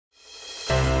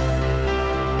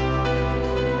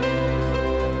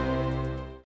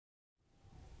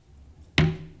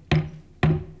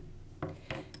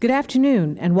Good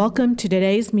afternoon, and welcome to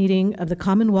today's meeting of the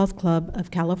Commonwealth Club of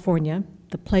California,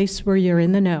 the place where you're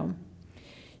in the know.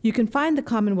 You can find the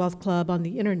Commonwealth Club on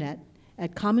the internet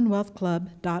at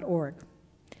commonwealthclub.org.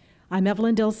 I'm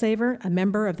Evelyn Dilsaver, a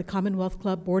member of the Commonwealth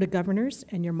Club Board of Governors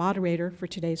and your moderator for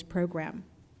today's program.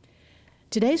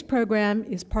 Today's program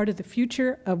is part of the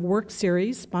Future of Work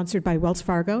series sponsored by Wells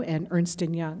Fargo and Ernst &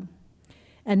 Young.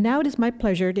 And now it is my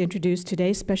pleasure to introduce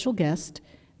today's special guest,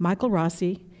 Michael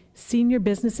Rossi, Senior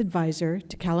Business Advisor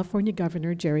to California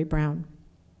Governor Jerry Brown.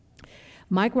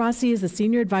 Mike Rossi is the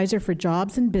Senior Advisor for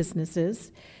Jobs and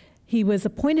Businesses. He was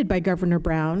appointed by Governor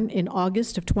Brown in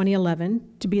August of 2011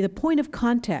 to be the point of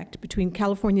contact between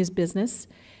California's business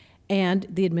and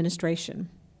the administration.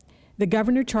 The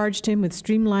governor charged him with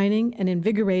streamlining and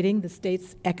invigorating the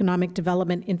state's economic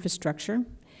development infrastructure,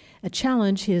 a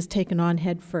challenge he has taken on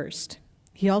head first.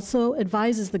 He also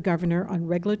advises the governor on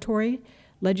regulatory,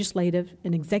 legislative,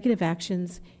 and executive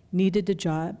actions needed to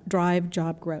drive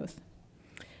job growth.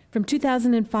 From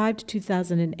 2005 to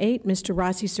 2008, Mr.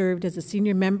 Rossi served as a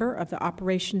senior member of the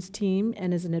operations team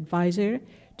and as an advisor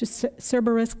to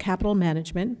Cerberus Capital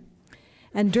Management.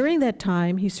 And during that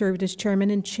time, he served as chairman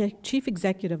and chief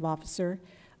executive officer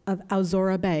of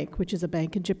Aozora Bank, which is a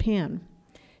bank in Japan,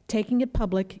 taking it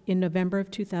public in November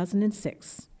of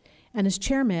 2006, and as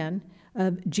chairman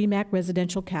of GMAC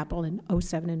Residential Capital in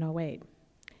 07 and 08.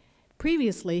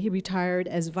 Previously, he retired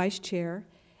as vice chair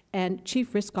and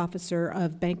chief risk officer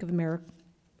of Bank of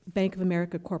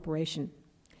America Corporation.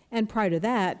 And prior to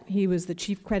that, he was the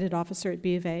chief credit officer at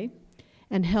B of A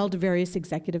and held various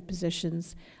executive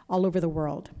positions all over the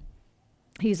world.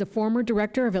 He's a former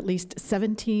director of at least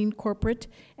 17 corporate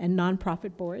and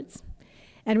nonprofit boards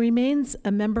and remains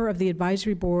a member of the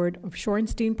advisory board of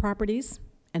Shorenstein Properties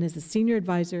and is a senior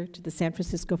advisor to the San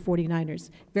Francisco 49ers.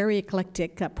 Very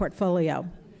eclectic portfolio.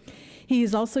 He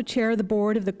is also chair of the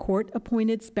board of the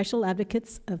court-appointed Special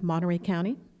Advocates of Monterey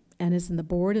County and is in the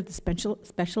board of the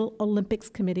Special Olympics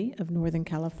Committee of Northern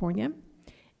California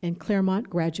and Claremont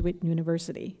Graduate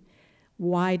University.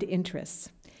 Wide interests.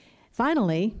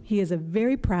 Finally, he is a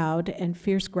very proud and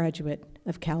fierce graduate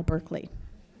of Cal Berkeley.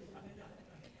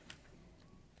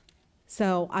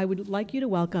 So I would like you to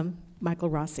welcome Michael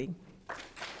Rossi.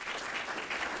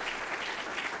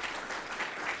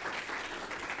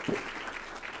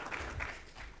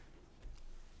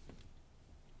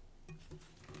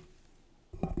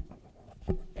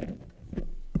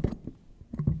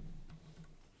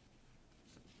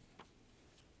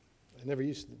 I never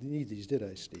used to need these, did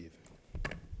I, Steve?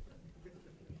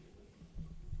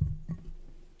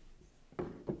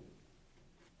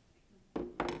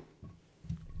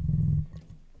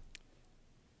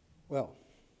 Well,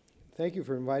 thank you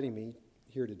for inviting me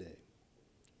here today.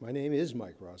 My name is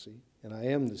Mike Rossi, and I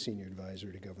am the Senior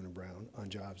Advisor to Governor Brown on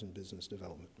Jobs and Business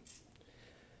Development.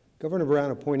 Governor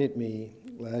Brown appointed me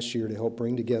last year to help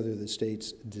bring together the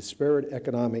state's disparate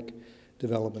economic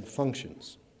development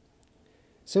functions.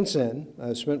 Since then,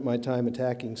 I've spent my time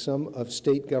attacking some of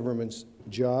state government's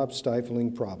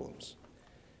job-stifling problems.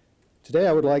 Today,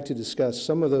 I would like to discuss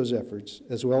some of those efforts,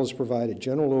 as well as provide a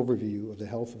general overview of the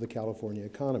health of the California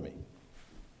economy.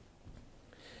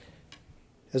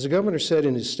 As the governor said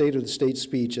in his State of the State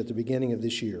speech at the beginning of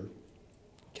this year,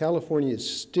 California is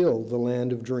still the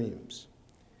land of dreams.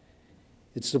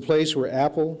 It's the place where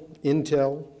Apple,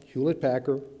 Intel,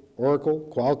 Hewlett-Packard,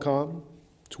 Oracle, Qualcomm,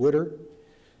 Twitter,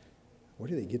 where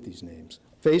do they get these names?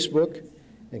 Facebook,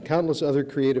 and countless other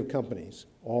creative companies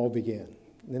all began.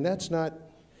 And that's not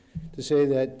to say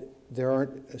that there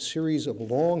aren't a series of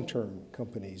long-term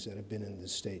companies that have been in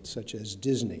this state, such as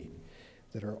Disney,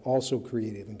 that are also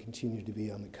creative and continue to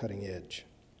be on the cutting edge.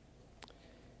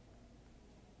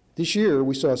 This year,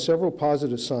 we saw several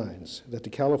positive signs that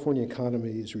the California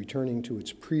economy is returning to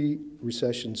its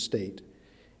pre-recession state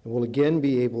and will again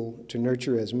be able to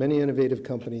nurture as many innovative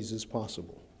companies as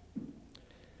possible.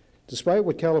 Despite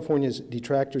what California's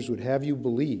detractors would have you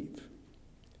believe,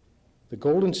 the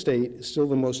Golden State is still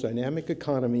the most dynamic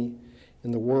economy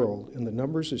in the world, and the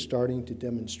numbers are starting to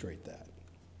demonstrate that.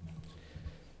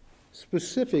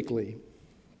 Specifically,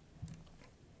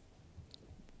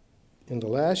 in the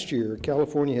last year,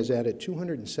 California has added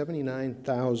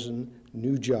 279,000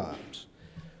 new jobs,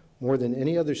 more than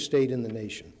any other state in the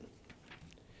nation.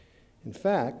 In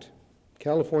fact,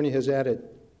 California has added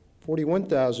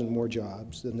 41,000 more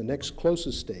jobs than the next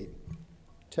closest state,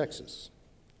 Texas.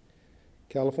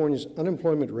 California's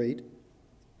unemployment rate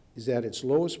is at its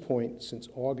lowest point since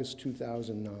August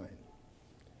 2009.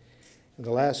 In the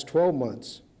last 12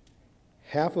 months,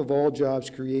 half of all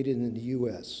jobs created in the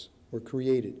U.S. were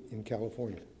created in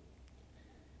California.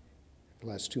 The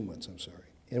last 2 months, I'm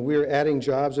sorry. And we are adding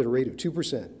jobs at a rate of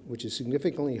 2%, which is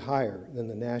significantly higher than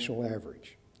the national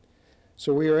average.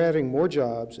 So we are adding more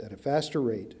jobs at a faster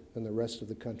rate than the rest of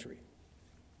the country.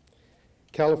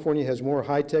 California has more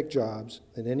high-tech jobs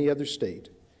than any other state,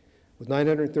 with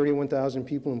 931,000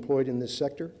 people employed in this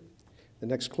sector. The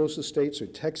next closest states are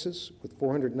Texas with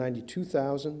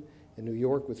 492,000 and New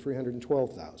York with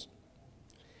 312,000.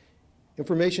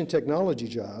 Information technology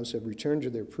jobs have returned to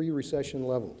their pre-recession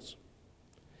levels.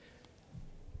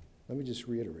 Let me just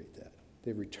reiterate that.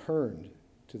 They've returned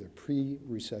to their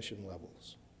pre-recession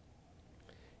levels.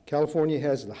 California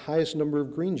has the highest number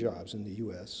of green jobs in the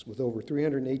U.S., with over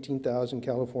 318,000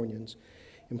 Californians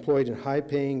employed in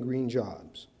high-paying green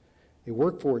jobs, a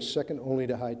workforce second only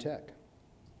to high-tech.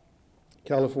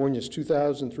 California's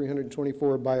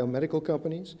 2,324 biomedical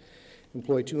companies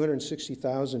employ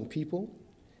 260,000 people.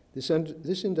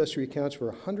 This industry accounts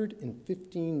for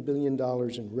 $115 billion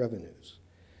in revenues,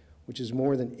 which is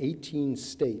more than 18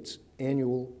 states'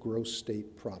 annual gross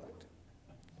state product.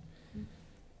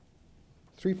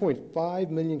 3.5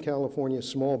 million California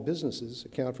small businesses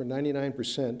account for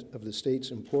 99% of the state's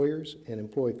employers and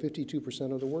employ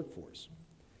 52% of the workforce.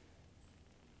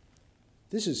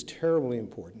 This is terribly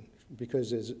important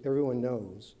because, as everyone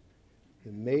knows,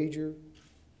 the major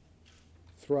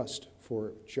thrust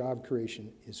for job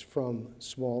creation is from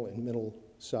small and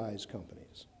middle-sized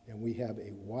companies, and we have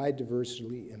a wide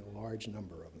diversity and a large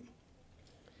number of them.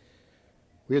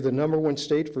 We are the #1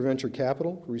 state for venture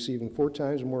capital, receiving 4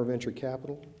 times more venture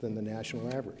capital than the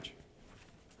national average.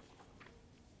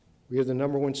 We are the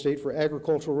 #1 state for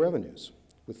agricultural revenues,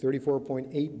 with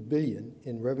 $34.8 billion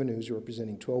in revenues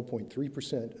representing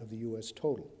 12.3% of the U.S.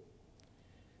 total.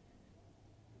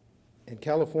 And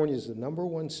California is the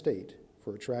 #1 state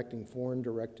for attracting foreign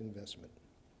direct investment.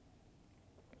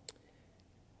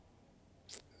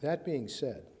 That being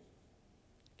said,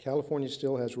 California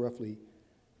still has roughly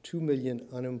 2 million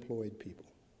unemployed people.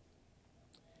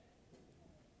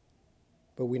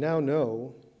 But we now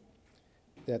know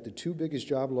that the 2 biggest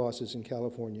job losses in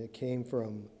California came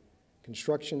from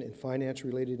construction and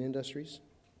finance-related industries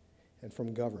and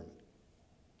from government.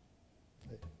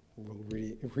 We'll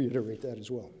reiterate that as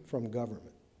well, from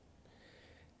government.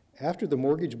 After the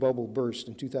mortgage bubble burst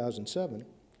in 2007,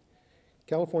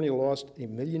 California lost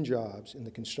 1 million jobs in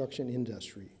the construction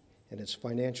industry and its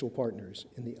financial partners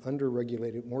in the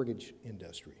under-regulated mortgage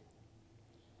industry.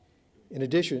 In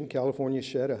addition, California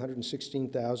shed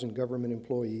 116,000 government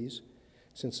employees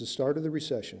since the start of the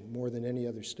recession, more than any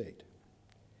other state.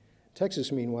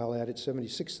 Texas, meanwhile, added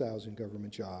 76,000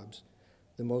 government jobs,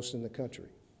 the most in the country.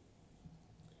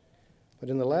 But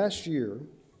in the last year,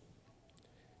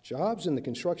 jobs in the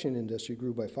construction industry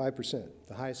grew by 5%,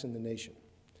 the highest in the nation,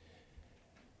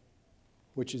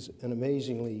 which is an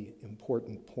amazingly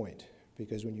important point,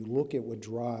 because when you look at what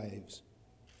drives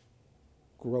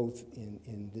growth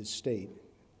in this state,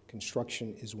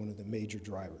 construction is one of the major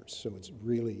drivers. So it's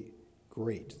really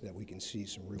great that we can see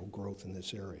some real growth in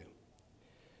this area.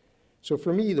 So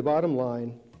for me, the bottom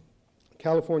line,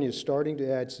 California is starting to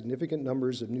add significant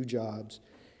numbers of new jobs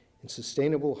in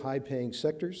sustainable, high-paying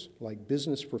sectors like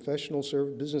business and professional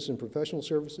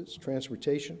services,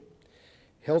 transportation,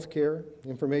 healthcare,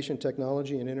 information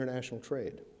technology, and international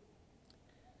trade.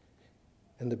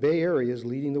 And the Bay Area is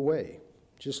leading the way.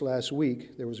 Just last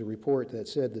week, there was a report that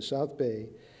said the South Bay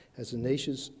has the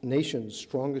nation's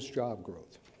strongest job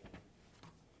growth.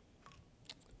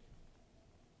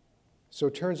 So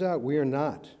it turns out we are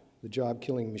not the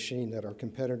job-killing machine that our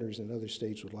competitors in other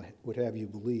states would have you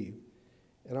believe.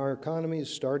 And our economy is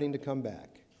starting to come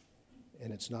back,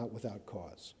 and it's not without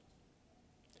cause.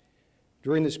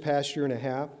 During this past year and a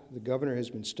half, the governor has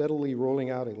been steadily rolling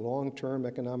out a long-term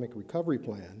economic recovery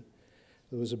plan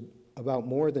that was about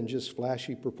more than just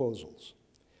flashy proposals.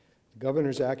 The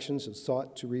governor's actions have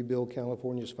sought to rebuild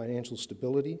California's financial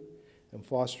stability and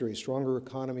foster a stronger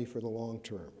economy for the long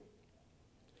term.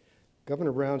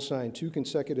 Governor Brown signed 2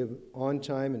 consecutive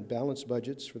on-time and balanced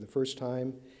budgets for the first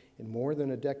time in more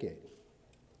than a decade.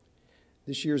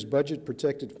 This year's budget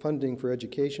protected funding for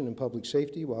education and public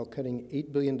safety while cutting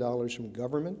 $8 billion from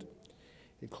government.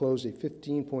 It closed a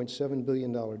 $15.7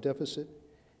 billion deficit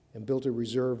and built a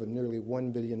reserve of nearly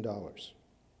 $1 billion.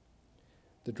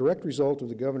 The direct result of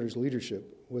the governor's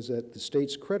leadership was that the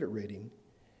state's credit rating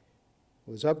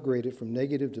was upgraded from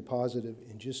negative to positive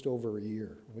in just over a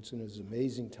year, which is an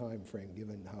amazing time frame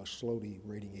given how slowly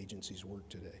rating agencies work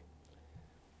today.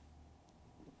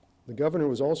 The governor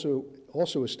was also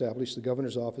established the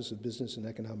Governor's Office of Business and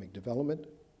Economic Development,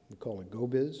 we call it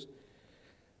GoBiz,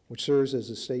 which serves as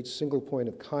the state's single point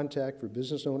of contact for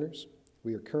business owners.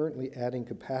 We are currently adding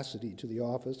capacity to the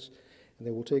office and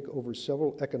they will take over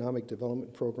several economic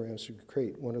development programs to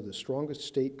create one of the strongest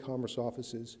state commerce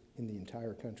offices in the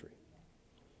entire country.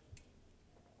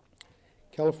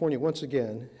 California, once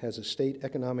again, has a state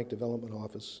economic development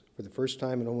office for the first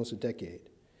time in almost a decade,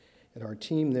 and our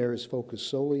team there is focused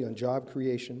solely on job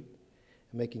creation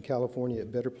and making California a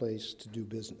better place to do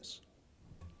business.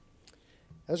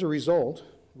 As a result,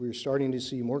 we're starting to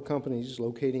see more companies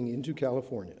locating into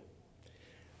California.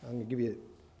 I'm going to give you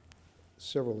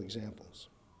several examples.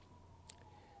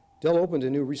 Dell opened a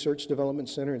new research development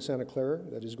center in Santa Clara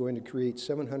that is going to create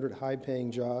 700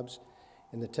 high-paying jobs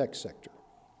in the tech sector.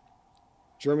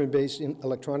 German-based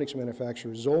electronics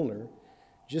manufacturer Zollner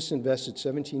just invested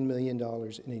 $17 million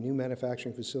in a new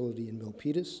manufacturing facility in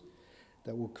Milpitas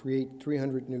that will create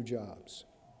 300 new jobs.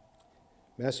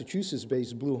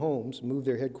 Massachusetts-based Blue Homes moved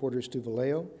their headquarters to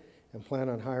Vallejo and plan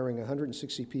on hiring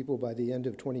 160 people by the end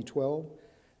of 2012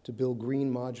 to build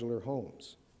green modular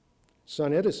homes.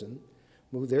 SunEdison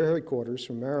moved their headquarters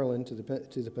from Maryland to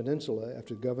the peninsula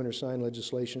after the governor signed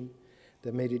legislation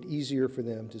that made it easier for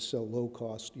them to sell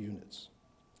low-cost units.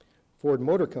 Ford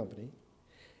Motor Company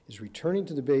is returning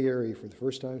to the Bay Area for the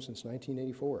first time since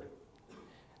 1984.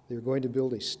 They're going to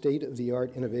build a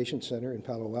state-of-the-art innovation center in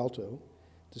Palo Alto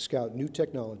to scout new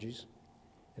technologies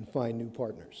and find new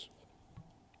partners.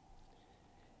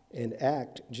 And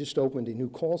ACT just opened a new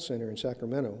call center in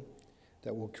Sacramento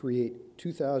that will create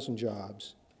 2,000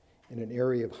 jobs in an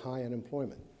area of high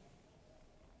unemployment.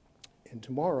 And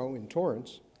tomorrow in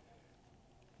Torrance,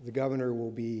 the governor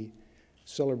will be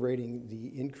celebrating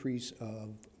the increase of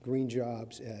green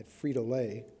jobs at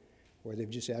Frito-Lay, where they've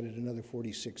just added another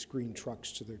 46 green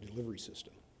trucks to their delivery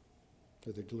system,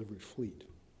 to their delivery fleet.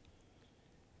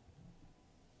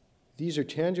 These are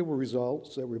tangible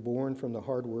results that were born from the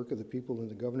hard work of the people in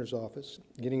the governor's office,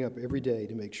 getting up every day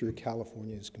to make sure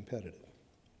California is competitive.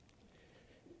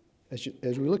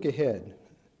 As we look ahead,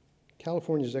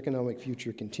 California's economic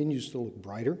future continues to look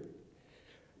brighter,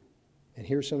 and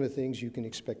here are some of the things you can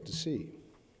expect to see.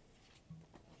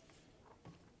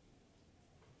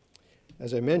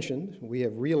 As I mentioned, we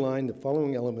have realigned the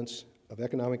following elements of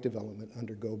economic development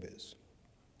under GoBiz.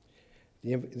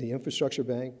 The Infrastructure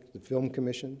Bank, the Film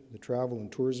Commission, the Travel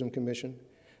and Tourism Commission,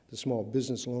 the Small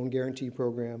Business Loan Guarantee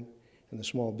Program, and the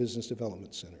Small Business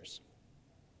Development Centers.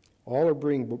 All are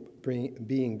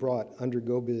being brought under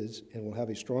GoBiz and will have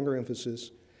a stronger emphasis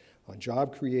on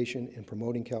job creation and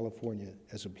promoting California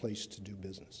as a place to do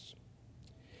business.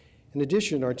 In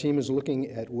addition, our team is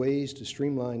looking at ways to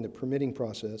streamline the permitting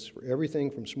process for everything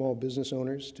from small business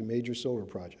owners to major solar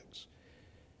projects.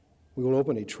 We will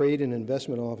open a trade and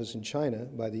investment office in China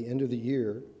by the end of the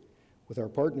year with our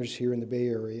partners here in the Bay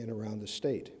Area and around the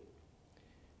state.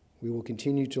 We will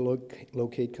continue to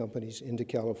locate companies into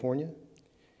California,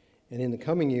 and in the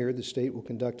coming year, the state will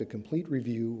conduct a complete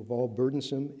review of all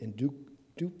burdensome and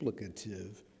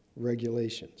duplicative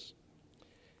regulations.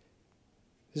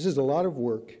 This is a lot of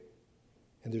work,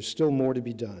 and there's still more to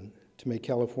be done to make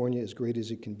California as great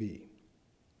as it can be.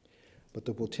 But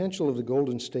the potential of the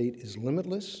Golden State is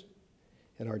limitless,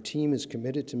 and our team is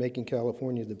committed to making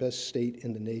California the best state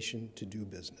in the nation to do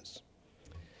business.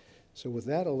 So with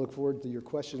that, I'll look forward to your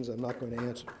questions I'm not going to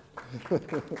answer.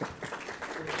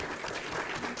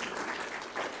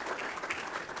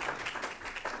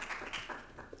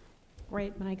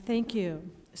 Great, Mike, thank you.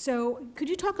 So could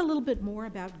you talk a little bit more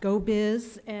about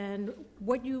GoBiz and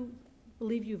what you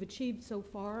believe you've achieved so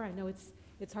far? I know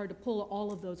it's hard to pull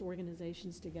all of those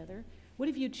organizations together. What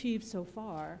have you achieved so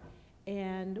far,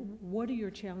 and what are your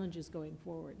challenges going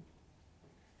forward?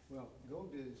 Well,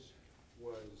 GoBiz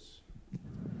was,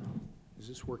 is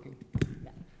this working?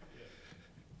 Yeah.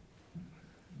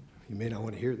 You may not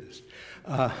want to hear this.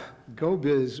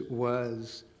 GoBiz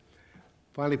was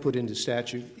finally put into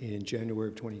statute in January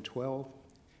of 2012.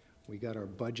 We got our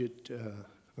budget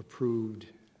approved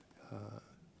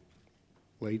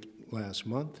late last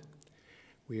month.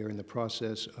 We are in the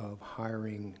process of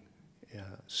hiring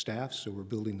staff, so we're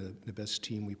building the best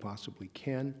team we possibly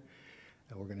can.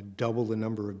 We're going to double the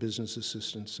number of business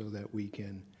assistants so that we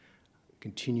can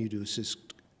continue to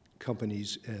assist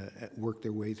companies work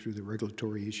their way through the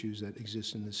regulatory issues that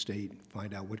exist in the state,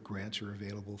 find out what grants are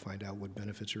available, find out what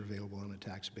benefits are available on a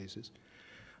tax basis.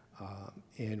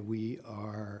 And we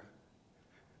are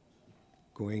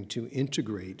going to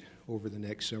integrate over the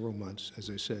next several months, as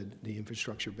I said, the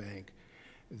Infrastructure Bank,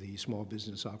 the Small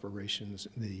Business Operations,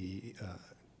 the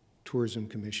Tourism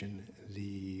Commission,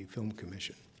 the Film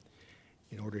Commission,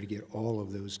 in order to get all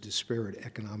of those disparate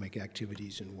economic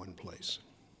activities in one place.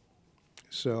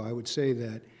 So I would say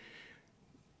that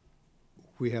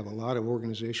we have a lot of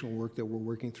organizational work that we're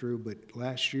working through, but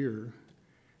last year,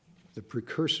 the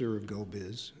precursor of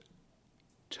GoBiz,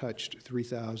 touched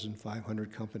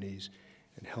 3,500 companies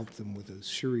and helped them with a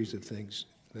series of things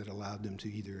that allowed them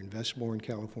to either invest more in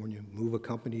California, move a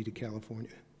company to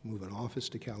California, move an office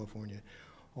to California,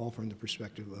 all from the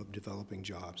perspective of developing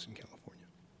jobs in California.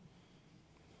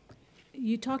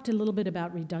 You talked a little bit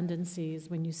about redundancies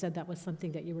when you said that was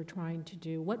something that you were trying to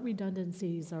do. What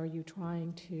redundancies are you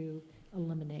trying to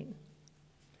eliminate?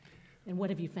 And what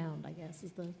have you found, I guess,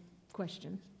 is the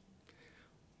question.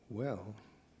 Well,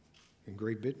 in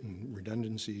Great Britain,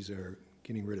 redundancies are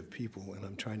getting rid of people, and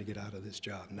I'm trying to get out of this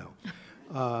job. No.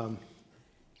 I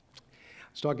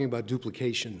was talking about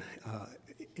duplication.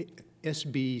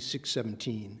 SB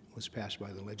 617 was passed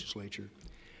by the legislature,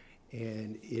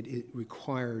 and it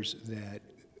requires that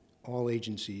all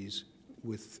agencies,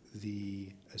 with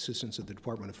the assistance of the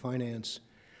Department of Finance,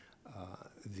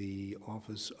 the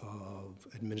Office of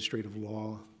Administrative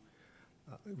Law,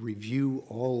 review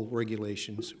all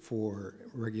regulations for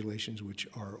regulations which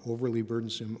are overly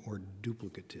burdensome or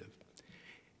duplicative.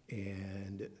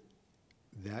 And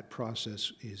that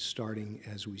process is starting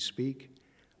as we speak.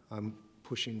 I'm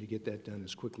pushing to get that done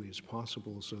as quickly as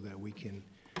possible so that we can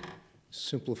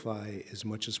simplify as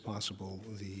much as possible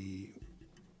the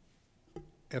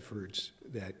efforts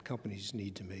that companies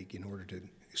need to make in order to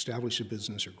establish a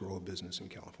business or grow a business in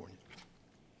California.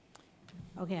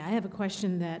 Okay, I have a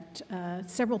question that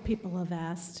several people have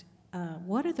asked.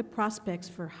 What are the prospects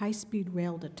for high-speed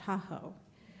rail to Tahoe?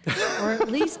 Or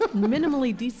at least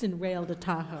minimally decent rail to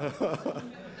Tahoe?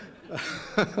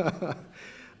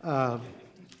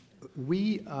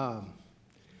 We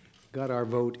got our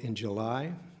vote in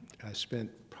July. I spent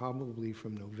probably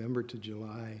from November to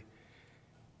July,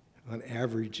 on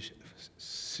average,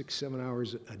 6-7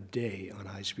 hours a day on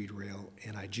high-speed rail,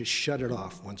 and I just shut it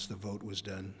off once the vote was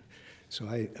done. So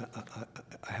I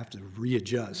have to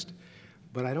readjust.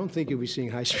 But I don't think you'll be seeing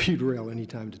high-speed rail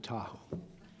anytime to Tahoe.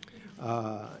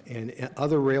 And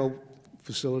other rail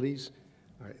facilities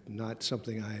are not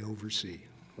something I oversee.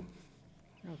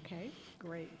 Okay,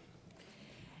 great.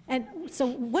 And so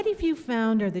what have you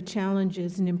found are the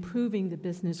challenges in improving the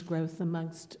business growth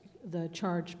amongst the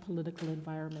charged political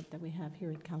environment that we have here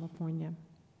in California?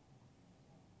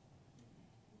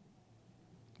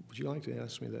 Would you like to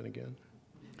ask me that again?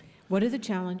 What are the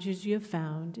challenges you have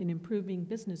found in improving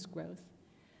business growth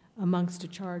amongst a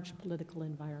charged political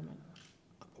environment?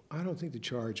 I don't think the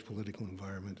charged political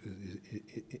environment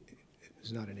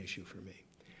is not an issue for me.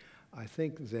 I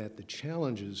think that the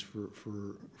challenges for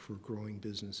growing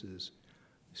businesses,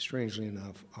 strangely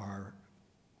enough, are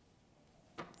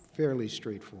fairly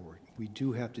straightforward. We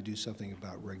do have to do something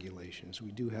about regulations.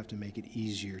 We do have to make it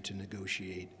easier to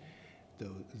negotiate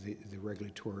the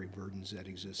regulatory burdens that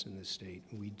exist in this state.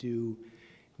 We do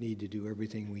need to do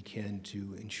everything we can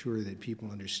to ensure that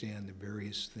people understand the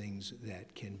various things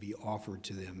that can be offered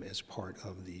to them as part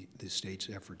of the state's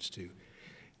efforts to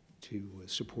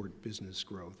support business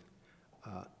growth.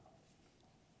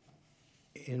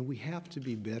 And we have to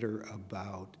be better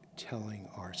about telling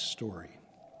our story.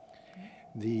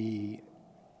 The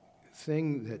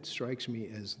thing that strikes me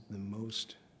as the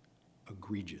most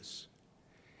egregious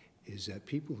is that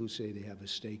people who say they have a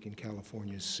stake in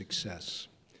California's success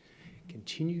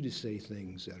continue to say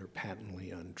things that are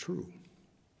patently untrue.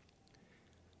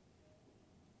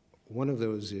 One of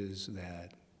those is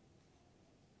that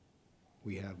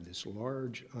we have this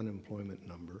large unemployment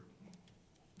number,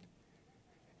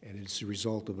 and it's the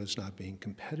result of us not being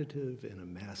competitive and a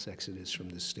mass exodus from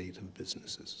the state of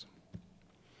businesses.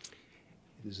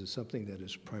 It is something that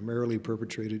is primarily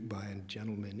perpetrated by a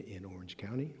gentleman in Orange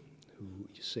County who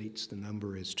states the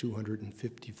number as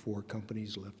 254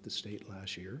 companies left the state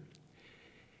last year.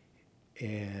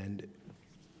 And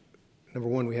number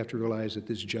one, we have to realize that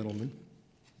this gentleman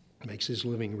makes his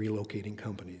living relocating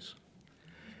companies.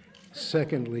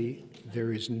 Secondly,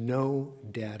 there is no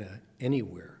data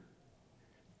anywhere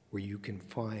where you can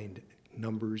find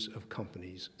numbers of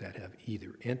companies that have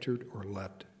either entered or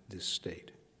left this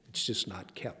state. It's just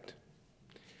not kept.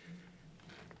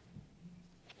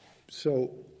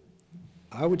 So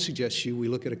I would suggest we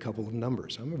look at a couple of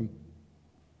numbers. I'm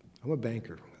a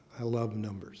banker. I love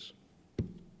numbers,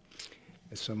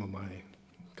 as some of my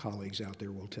colleagues out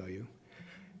there will tell you.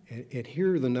 And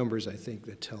here are the numbers, I think,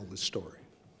 that tell the story.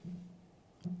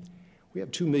 We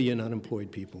have 2 million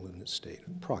unemployed people in this state,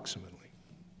 approximately.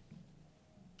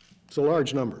 It's a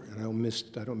large number, and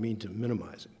I don't mean to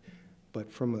minimize it. But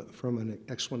from an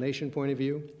explanation point of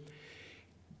view,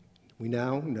 we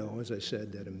now know, as I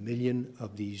said, that 1 million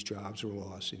of these jobs were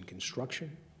lost in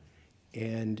construction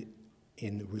and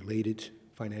in the related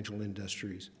financial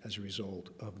industries as a result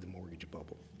of the mortgage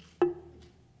bubble.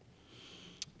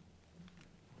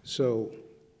 So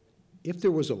if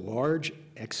there was a large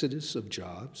exodus of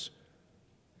jobs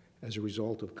as a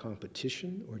result of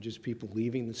competition or just people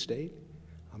leaving the state,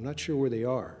 I'm not sure where they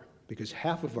are, because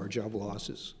half of our job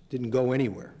losses didn't go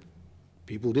anywhere.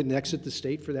 People didn't exit the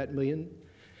state for that million.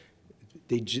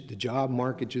 The job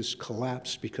market just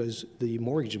collapsed because the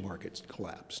mortgage market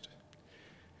collapsed.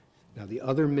 Now, the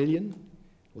other million,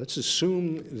 let's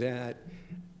assume that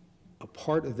a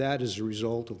part of that is a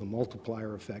result of the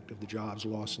multiplier effect of the jobs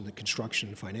lost in the construction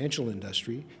and financial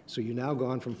industry. So you've now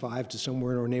gone from 5 to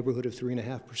somewhere in our neighborhood of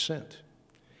 3.5%.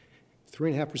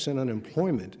 3.5%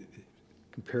 unemployment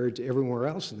compared to everywhere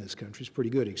else in this country is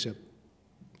pretty good, except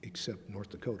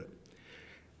North Dakota.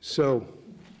 So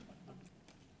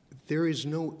there is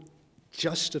no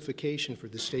justification for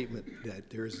the statement that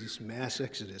there is this mass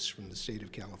exodus from the state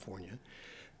of California,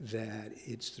 that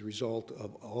it's the result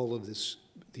of all of this,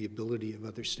 the ability of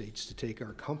other states to take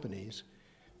our companies,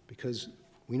 because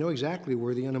we know exactly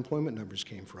where the unemployment numbers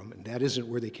came from, and that isn't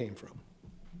where they came from.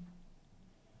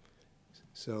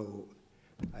 So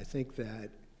I think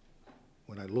that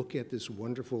when I look at this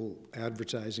wonderful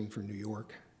advertising for New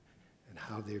York and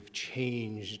how they've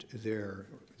changed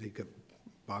they've got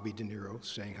Bobby De Niro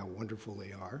saying how wonderful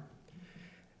they are,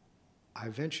 I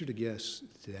venture to guess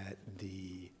that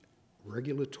the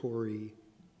regulatory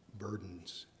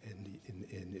burdens and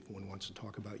if one wants to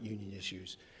talk about union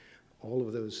issues, all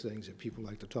of those things that people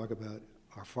like to talk about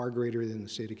are far greater than the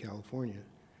state of California,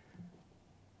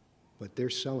 but they're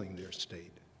selling their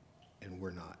state and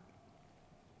we're not.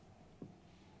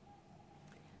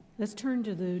 Let's turn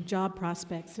to the job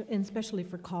prospects, and especially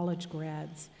for college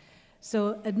grads.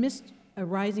 So amidst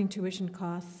rising tuition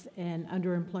costs and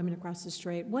underemployment across the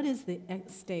state, what is the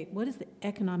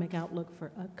economic outlook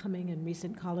for upcoming and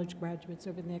recent college graduates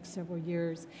over the next several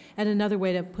years? And another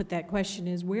way to put that question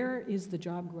is, where is the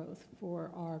job growth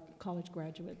for our college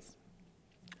graduates?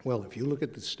 Well, if you look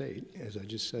at the state, as I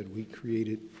just said, we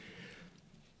created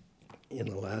in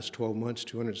the last 12 months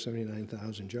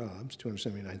 279,000 jobs,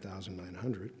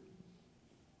 279,900.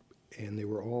 And they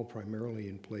were all primarily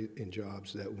in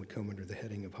jobs that would come under the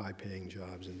heading of high-paying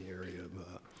jobs in the area of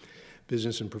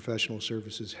business and professional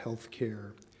services,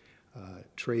 healthcare,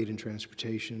 trade and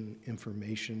transportation,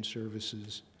 information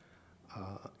services,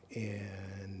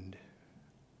 and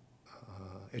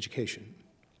education.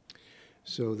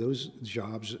 So those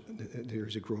jobs,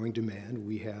 there's a growing demand.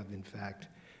 We have, in fact,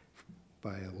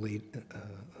 by a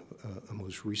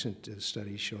most recent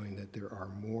study showing that there are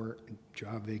more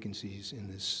job vacancies in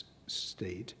this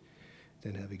state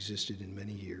than have existed in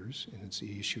many years, and it's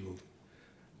the issue of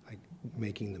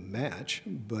making them match,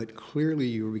 but clearly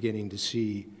you're beginning to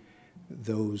see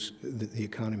the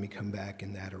economy come back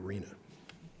in that arena.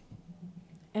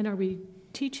 And are we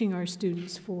teaching our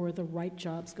students for the right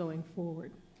jobs going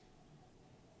forward?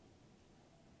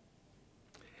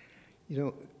 You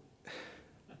know,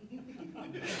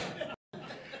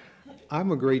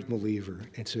 I'm a great believer,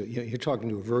 and so you're talking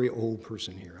to a very old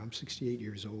person here. I'm 68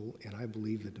 years old, and I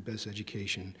believe that the best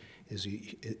education is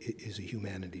a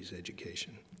humanities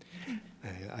education.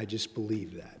 I just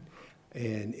believe that,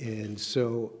 and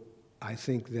so I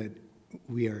think that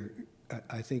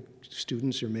I think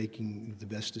students are making the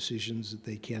best decisions that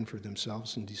they can for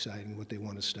themselves in deciding what they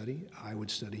want to study. I would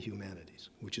study humanities,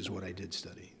 which is what I did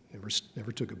study.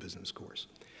 Never took a business course.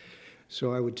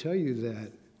 So I would tell you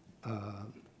that.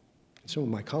 Some of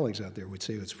my colleagues out there would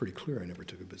say it's pretty clear I never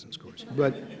took a business course.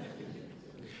 But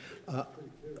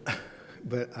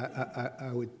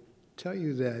I would tell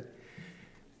you that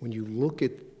when you look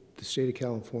at the state of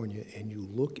California and you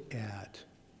look at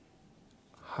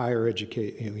higher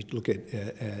education, you look at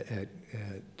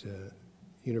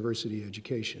university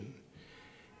education,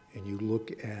 and you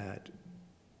look at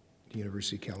the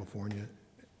University of California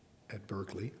at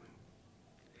Berkeley,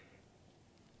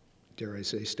 dare I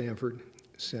say Stanford,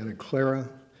 Santa Clara,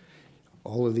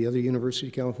 all of the other University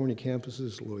of California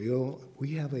campuses, Loyola,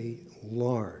 we have a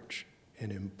large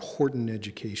and important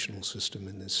educational system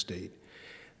in this state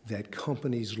that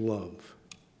companies love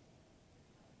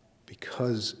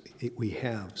because we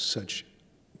have such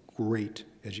great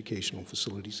educational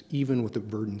facilities, even with the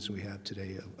burdens we have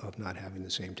today of not having the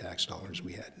same tax dollars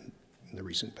we had in the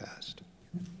recent past.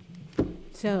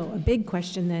 So a big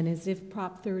question then is, if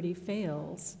Prop 30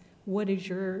 fails, what is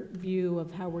your view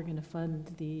of how we're going to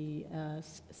fund the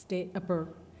state upper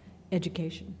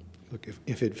education? Look,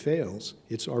 if it fails,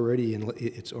 it's already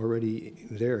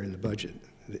there in the budget.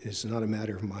 It's not a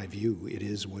matter of my view. It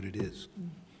is what it is.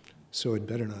 So it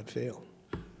better not fail.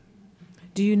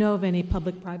 Do you know of any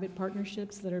public-private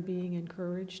partnerships that are being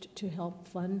encouraged to help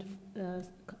fund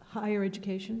higher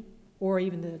education, or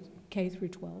even the K through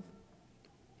 12?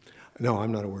 No,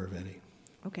 I'm not aware of any.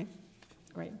 Okay,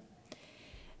 great.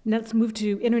 Now let's move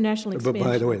to international expansion. But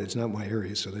by the way, that's not my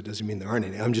area, so that doesn't mean there aren't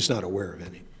any. I'm just not aware of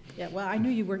any. Yeah, well, I knew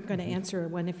you weren't going to answer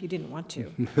one if you didn't want to.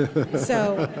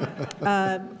 So,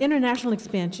 international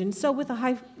expansion. So with a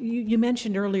high, you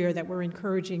mentioned earlier that we're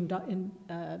encouraging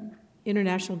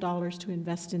international dollars to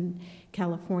invest in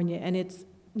California, and it's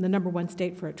the #1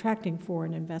 state for attracting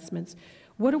foreign investments.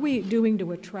 What are we doing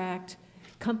to attract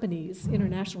companies,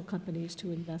 international companies,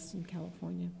 to invest in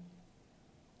California?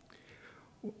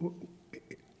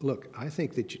 Look, I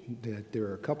think that there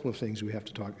are a couple of things we have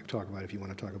to talk about if you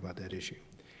want to talk about that issue.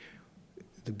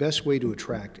 The best way to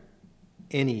attract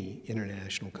any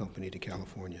international company to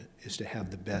California is to have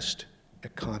the best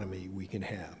economy we can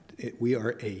have. We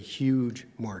are a huge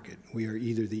market. We are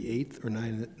either the 8th or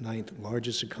 9th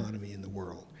largest economy in the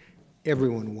world.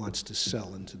 Everyone wants to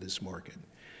sell into this market.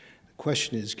 The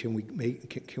question is, can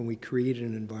we create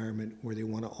an environment where they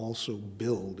want to also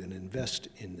build and invest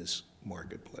in this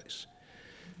marketplace?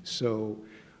 So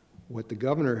what the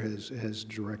governor has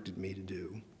directed me to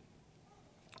do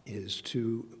is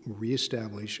to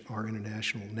reestablish our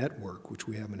international network, which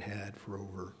we haven't had for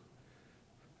over,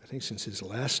 I think, since his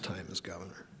last time as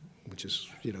governor, which is,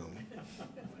 you know,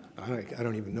 I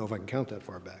don't even know if I can count that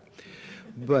far back.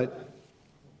 But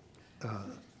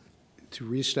to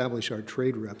reestablish our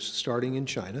trade reps starting in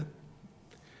China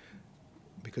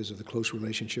because of the close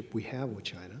relationship we have with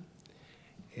China.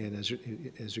 And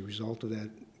as a result of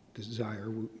that desire,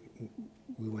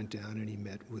 we went down and he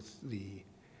met with the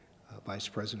Vice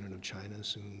President of China,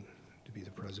 soon to be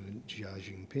the President, Xi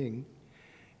Jinping,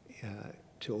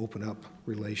 to open up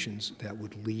relations that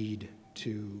would lead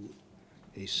to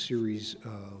a series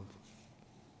of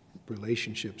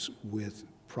relationships with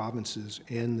provinces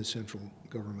and the central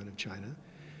government of China.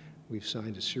 We've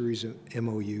signed a series of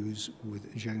MOUs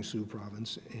with Jiangsu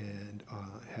province and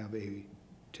have a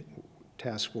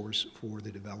task force for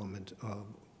the development of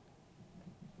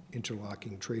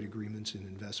interlocking trade agreements and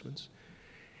investments.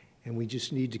 And we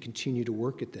just need to continue to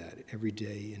work at that every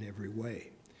day in every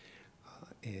way.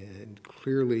 And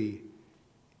clearly,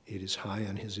 it is high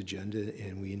on his agenda,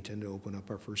 and we intend to open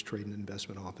up our first trade and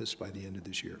investment office by the end of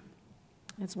this year.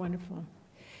 That's wonderful.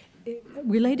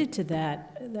 Related to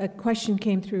that, a question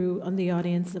came through on the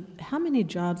audience of how many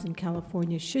jobs in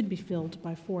California should be filled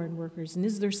by foreign workers, and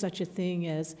is there such a thing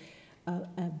as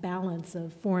a balance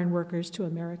of foreign workers to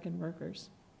American workers?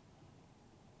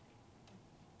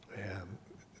 I have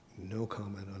no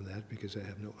comment on that because I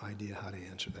have no idea how to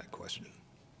answer that question.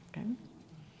 Okay.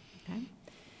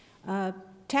 Okay.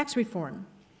 Tax reform.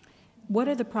 What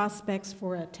are the prospects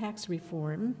for a tax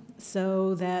reform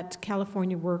so that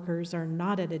California workers are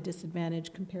not at a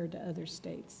disadvantage compared to other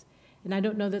states? And I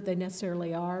don't know that they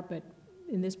necessarily are, but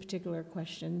in this particular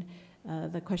question,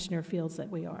 the questioner feels that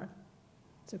we are.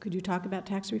 So could you talk about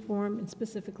tax reform and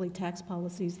specifically tax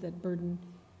policies that burden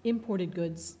imported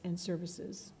goods and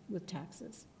services with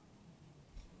taxes?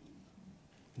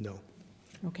 No.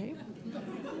 Okay.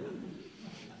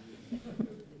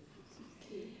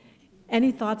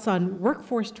 Any thoughts on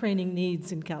workforce training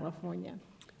needs in California?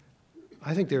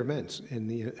 I think they're immense,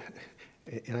 and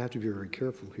I have to be very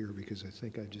careful here because I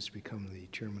think I've just become the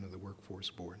chairman of the workforce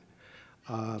board.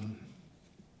 I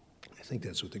think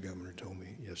that's what the governor told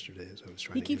me yesterday as I was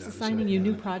trying to get out of He keeps assigning you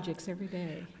new projects every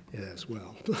day. Yes,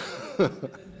 well.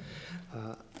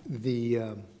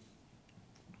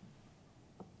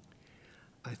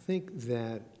 I think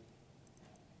that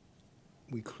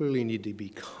we clearly need to be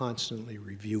constantly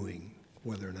reviewing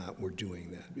whether or not we're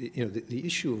doing that. You know, the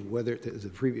issue of whether,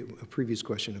 a previous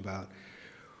question about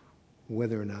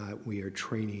whether or not we are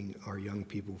training our young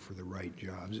people for the right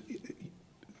jobs.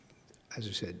 As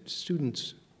I said,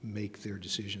 students make their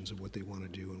decisions of what they want to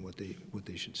do and what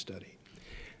they should study.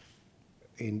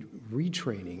 In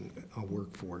retraining a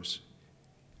workforce,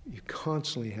 you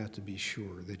constantly have to be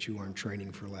sure that you aren't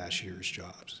training for last year's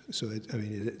jobs. So,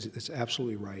 it's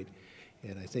absolutely right.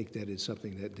 And I think that is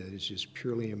something that is just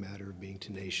purely a matter of being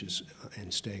tenacious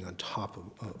and staying on top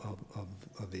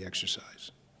of the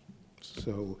exercise.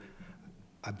 So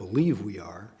I believe we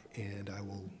are, and I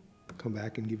will come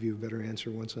back and give you a better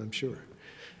answer once I'm sure.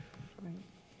 Right.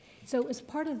 So as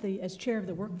part of as chair of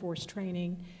the workforce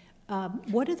training,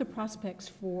 what are the prospects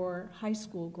for high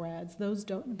school grads, those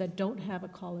that don't have a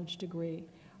college degree?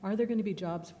 Are there going to be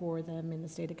jobs for them in the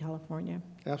state of California?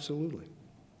 Absolutely.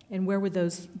 And where would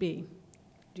those be,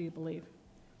 do you believe?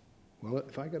 Well,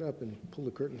 if I got up and pulled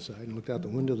the curtain aside and looked out the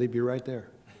window, they'd be right there.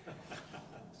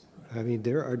 I mean,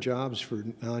 there are jobs for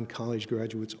non-college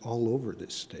graduates all over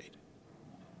this state.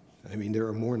 I mean, there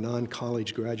are more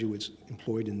non-college graduates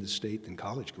employed in this state than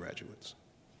college graduates.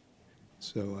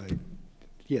 So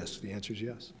yes, the answer is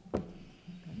yes.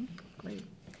 Okay, great.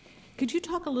 Could you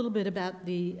talk a little bit about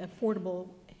the Affordable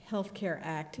Health Care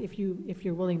Act, if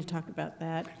you're willing to talk about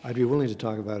that? I'd be willing to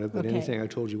talk about it, but Okay. anything I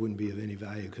told you wouldn't be of any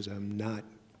value because I'm not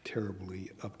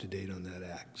terribly up to date on that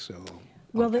act, so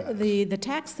Well, I'll pass. the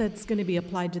tax that's going to be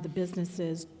applied to the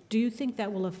businesses, do you think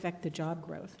that will affect the job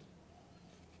growth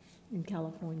in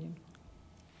California?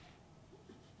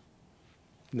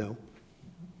 No.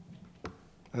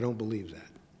 I don't believe that.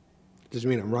 Doesn't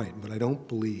mean I'm right, but I don't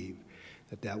believe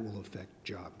that that will affect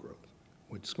job growth.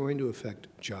 What's going to affect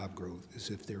job growth is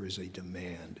if there is a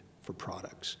demand for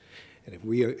products. And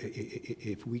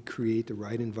if we create the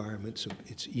right environment so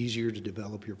it's easier to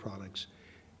develop your products,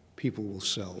 people will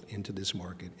sell into this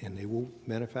market and they will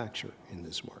manufacture in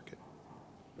this market.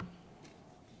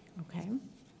 Okay.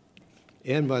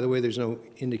 And by the way, there's no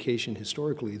indication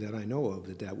historically that I know of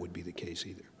that that would be the case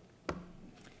either.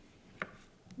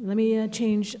 Let me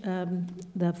change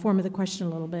the form of the question a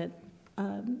little bit.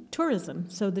 Tourism.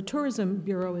 So the Tourism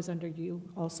Bureau is under you,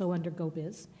 also under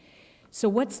GoBiz. So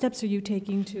what steps are you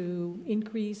taking to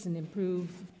increase and improve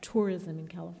tourism in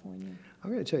California?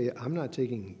 I'm going to tell you, I'm not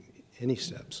taking any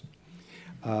steps.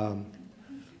 The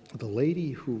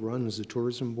lady who runs the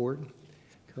tourism board,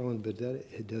 Carolyn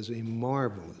Bedette, does a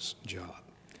marvelous job.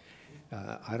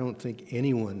 I don't think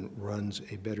anyone runs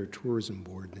a better tourism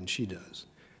board than she does.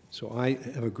 So I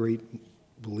have a great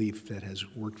belief that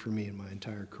has worked for me in my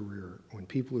entire career. When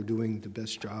people are doing the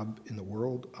best job in the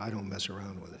world, I don't mess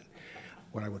around with it.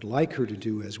 What I would like her to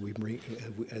do as we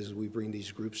bring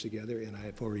these groups together, and I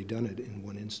have already done it in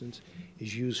one instance,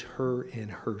 is use her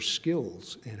and her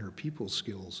skills and her people's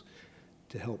skills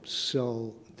to help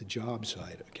sell the job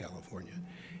side of California.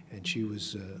 And she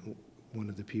was one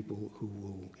of the people who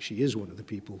will, she is one of the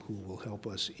people who will help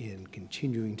us in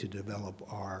continuing to develop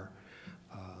our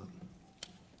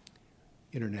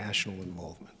international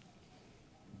involvement.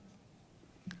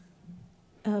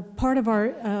 Part of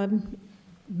our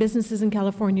businesses in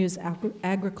California is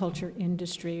agriculture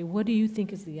industry. What do you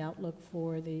think is the outlook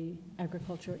for the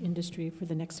agriculture industry for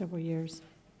the next several years?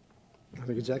 I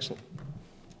think it's excellent.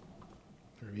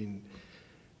 I mean,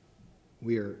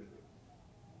 we are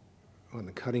on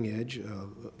the cutting edge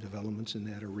of developments in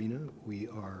that arena. We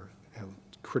have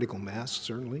critical mass,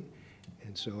 certainly,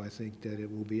 and so I think that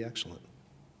it will be excellent.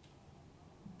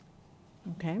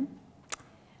 Okay.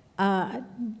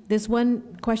 This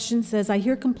one question says, I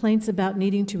hear complaints about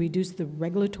needing to reduce the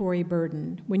regulatory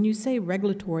burden. When you say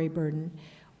regulatory burden,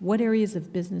 what areas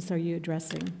of business are you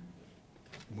addressing?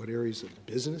 What areas of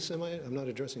business am I? I'm not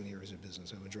addressing the areas of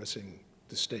business. I'm addressing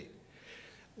the state.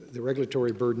 The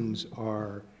regulatory burdens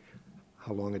are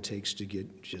how long it takes to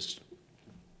get just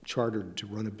chartered to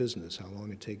run a business, how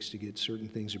long it takes to get certain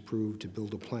things approved to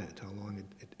build a plant, how long it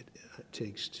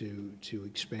takes to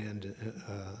expand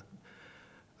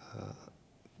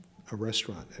a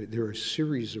restaurant. There are a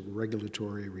series of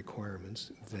regulatory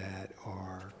requirements that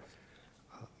are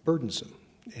burdensome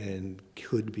and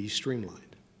could be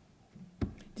streamlined.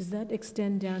 Does that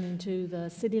extend down into the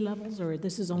city levels, or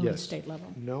this is only Yes. state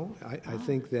level? No, I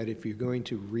think that if you're going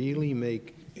to really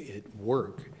make it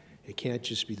work, it can't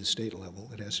just be the state level.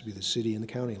 It has to be the city and the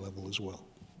county level as well.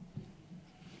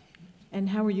 And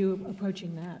how are you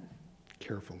approaching that?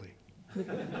 Carefully.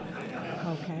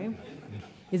 Okay.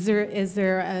 Is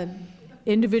there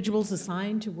individuals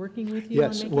assigned to working with you on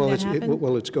Yes, making well, that happen?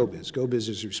 it's GoBiz. GoBiz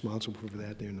is responsible for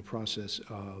that. They're in the process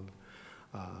of,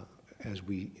 as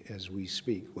we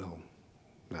speak, well,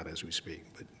 not as we speak,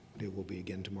 but they will be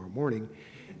again tomorrow morning,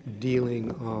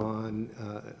 dealing on,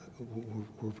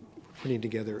 we're putting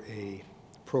together a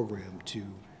program to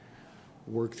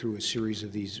work through a series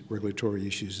of these regulatory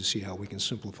issues to see how we can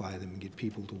simplify them and get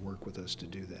people to work with us to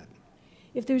do that.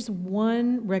 If there's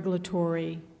one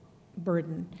regulatory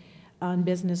burden on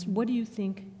business, what do you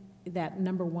think that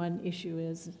number one issue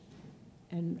is,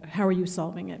 and how are you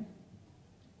solving it?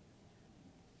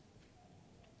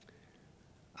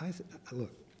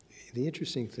 Look, the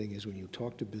interesting thing is when you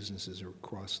talk to businesses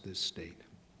across this state,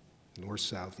 north,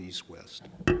 south, east, west,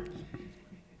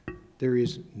 there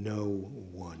is no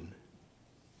one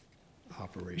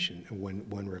operation,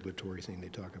 one regulatory thing they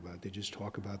talk about. They just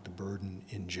talk about the burden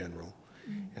in general.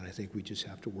 And I think we just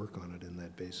have to work on it on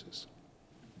that basis.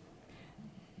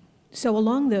 So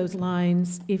along those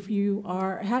lines, if you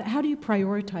are, how do you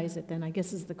prioritize it then, I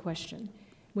guess is the question.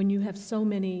 When you have so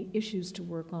many issues to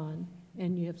work on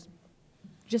and you have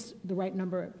just the right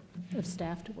number of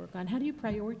staff to work on, how do you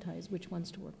prioritize which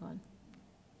ones to work on?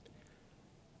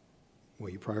 Well,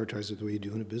 you prioritize it the way you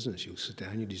do in a business. You sit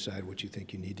down, you decide what you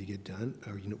think you need to get done,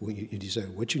 or when you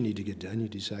decide what you need to get done, you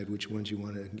decide which ones you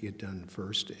want to get done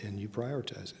first, and you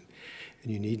prioritize it.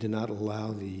 And you need to not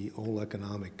allow the old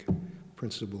economic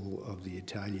principle of the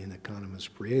Italian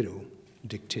economist Pareto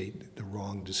dictate the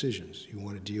wrong decisions. You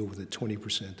want to deal with the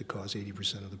 20% that cause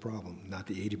 80% of the problem, not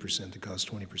the 80% that cause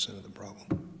 20% of the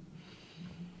problem.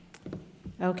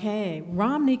 Okay,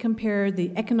 Romney compared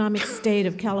the economic state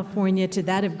of California to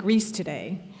that of Greece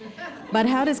today. But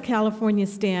how does California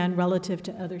stand relative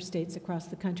to other states across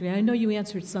the country? I know you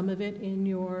answered some of it in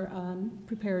your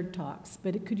prepared talks,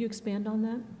 but could you expand on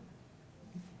that?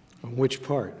 On which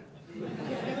part?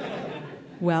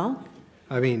 Well?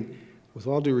 I mean, with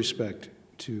all due respect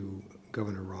to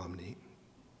Governor Romney,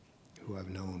 who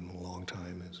I've known a long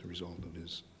time as a result of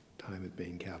his time at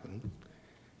Bain Capital,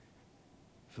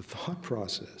 the thought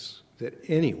process that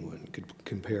anyone could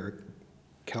compare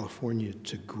California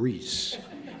to Greece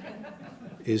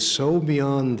is so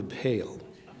beyond the pale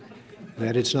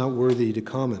that it's not worthy to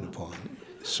comment upon.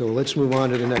 So let's move on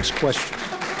to the next question.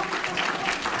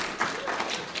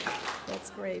 That's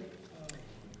great.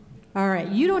 All right,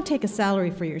 you don't take a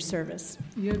salary for your service.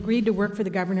 You agreed to work for the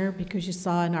governor because you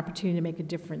saw an opportunity to make a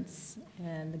difference,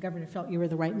 and the governor felt you were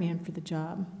the right man for the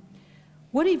job.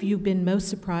 What have you been most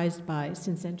surprised by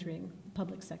since entering the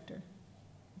public sector?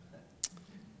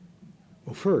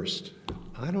 Well, first,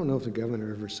 I don't know if the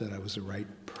governor ever said I was the right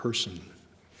person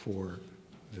for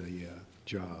the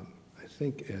job. I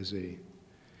think as an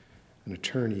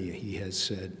attorney, he has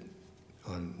said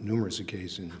on numerous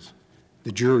occasions,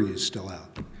 the jury is still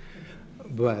out.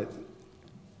 But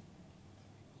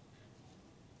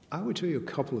I would tell you a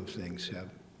couple of things have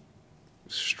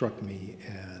struck me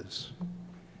as,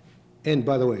 and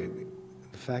by the way,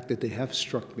 the fact that they have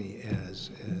struck me as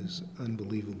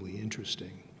unbelievably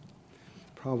interesting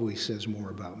probably says more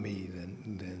about me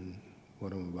than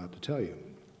what I'm about to tell you.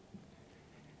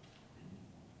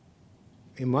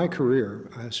 In my career,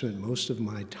 I've spent most of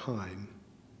my time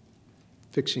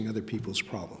fixing other people's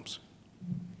problems.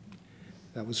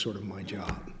 That was sort of my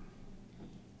job.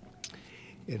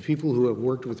 And people who have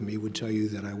worked with me would tell you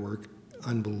that I work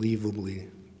unbelievably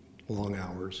long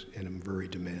hours and am very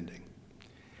demanding.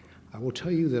 I will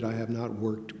tell you that I have not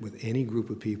worked with any group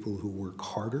of people who work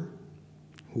harder,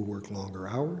 who work longer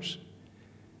hours,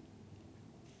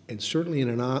 and certainly in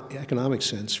an economic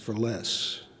sense for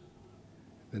less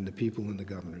than the people in the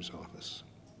governor's office.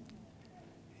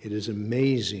 It is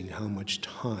amazing how much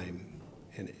time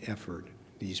and effort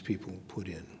these people put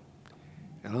in.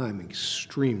 And I'm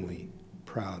extremely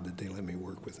proud that they let me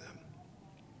work with them.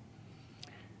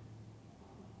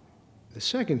 The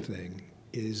second thing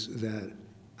is that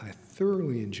I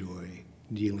thoroughly enjoy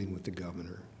dealing with the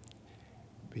governor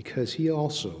because he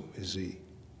also is a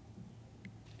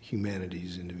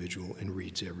humanities individual and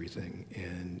reads everything.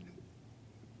 And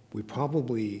we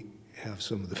probably have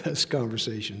some of the best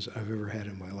conversations I've ever had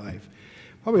in my life.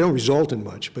 Probably don't result in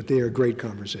much, but they are great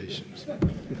conversations.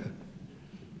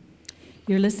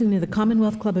 You're listening to the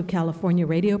Commonwealth Club of California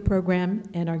radio program,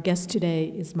 and our guest today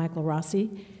is Michael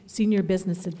Rossi, Senior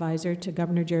Business Advisor to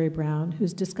Governor Jerry Brown,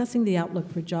 who's discussing the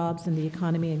outlook for jobs and the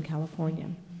economy in California.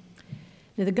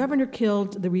 Now, the governor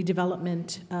killed the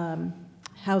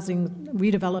housing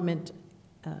redevelopment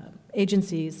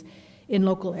agencies in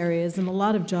local areas, and a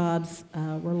lot of jobs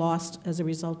were lost as a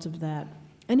result of that.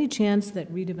 Any chance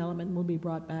that redevelopment will be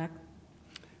brought back?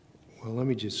 Well, let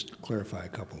me just clarify a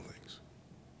couple of things.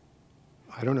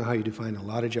 I don't know how you define a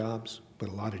lot of jobs, but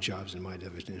a lot of jobs in my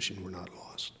definition were not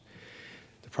lost.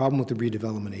 The problem with the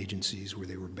redevelopment agencies were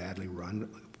they were badly run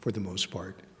for the most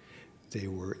part.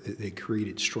 They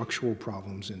created structural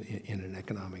problems in an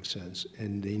economic sense,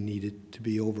 and they needed to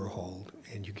be overhauled,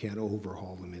 and you can't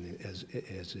overhaul them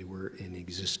as they were in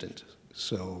existence.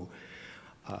 So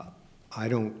I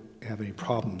don't have any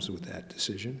problems with that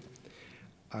decision.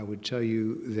 I would tell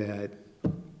you that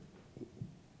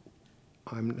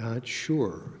I'm not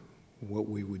sure what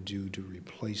we would do to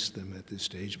replace them at this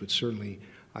stage, but certainly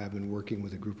I have been working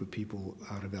with a group of people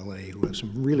out of LA who have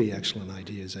some really excellent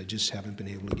ideas. I just haven't been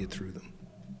able to get through them.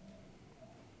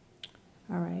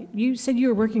 All right. You said you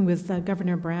were working with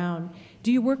Governor Brown.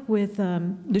 Do you work with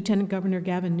Lieutenant Governor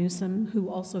Gavin Newsom, who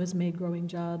also has made growing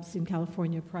jobs in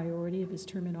California a priority of his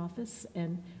term in office?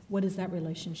 And what is that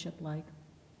relationship like?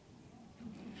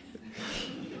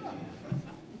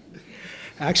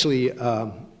 Actually,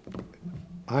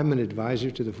 I'm an advisor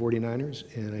to the 49ers,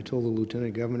 and I told the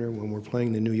lieutenant governor when we're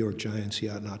playing the New York Giants, he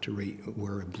ought not to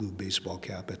wear a blue baseball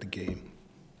cap at the game.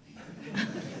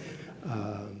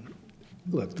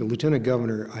 Look, the lieutenant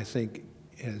governor, I think,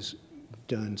 has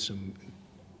done some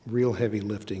real heavy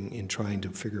lifting in trying to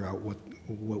figure out what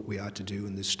we ought to do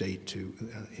in this state to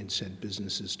incent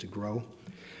businesses to grow.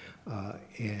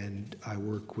 And I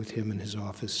work with him in his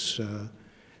office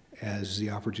as the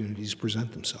opportunities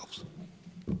present themselves.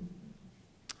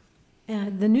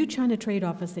 The new China Trade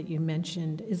Office that you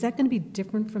mentioned, is that going to be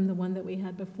different from the one that we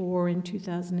had before in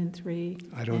 2003?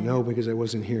 I don't know because I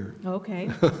wasn't here. Okay.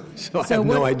 So I have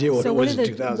no idea what it was in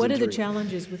 2003. What are the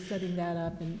challenges with setting that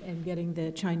up and getting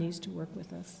the Chinese to work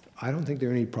with us? I don't think there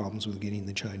are any problems with getting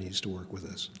the Chinese to work with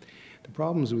us. The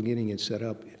problems with getting it set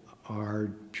up are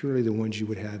purely the ones you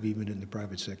would have even in the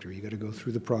private sector. You got to go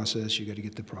through the process, you got to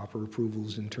get the proper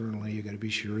approvals internally, you got to be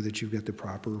sure that you've got the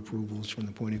proper approvals from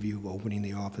the point of view of opening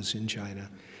the office in China.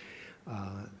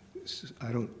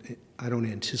 I don't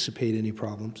anticipate any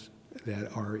problems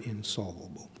that are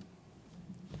insolvable.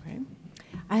 Okay.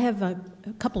 I have a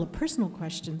couple of personal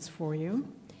questions for you.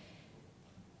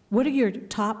 What are your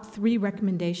top 3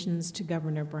 recommendations to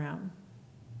Governor Brown?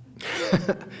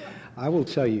 I will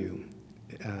tell you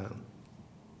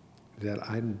that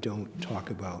I don't talk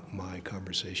about my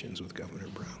conversations with Governor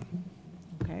Brown.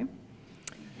 Okay.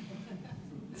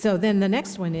 So then the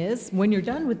next one is, when you're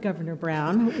done with Governor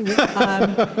Brown,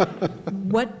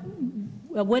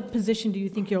 what position do you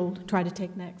think you'll try to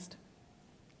take next?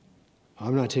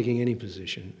 I'm not taking any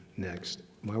position next.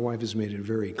 My wife has made it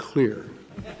very clear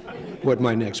what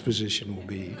my next position will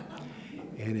be,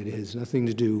 and it has nothing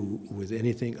to do with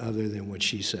anything other than what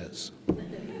she says.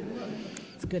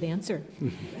 That's a good answer.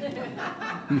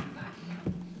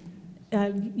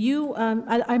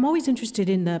 I'm always interested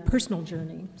in the personal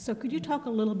journey. So could you talk a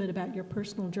little bit about your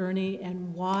personal journey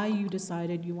and why you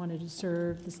decided you wanted to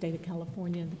serve the state of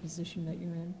California in the position that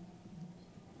you're in?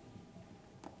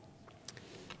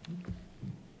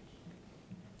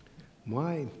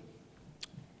 My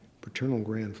paternal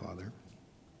grandfather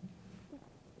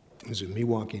was a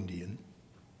Miwok Indian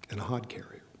and a hod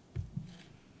carrier.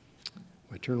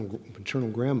 My paternal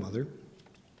grandmother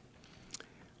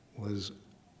was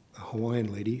a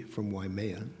Hawaiian lady from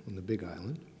Waimea on the Big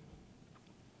Island.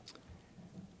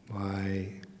 My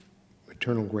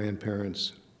paternal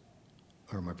grandparents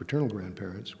were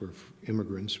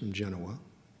immigrants from Genoa.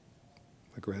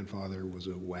 My grandfather was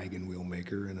a wagon wheel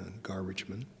maker and a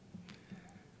garbageman.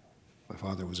 My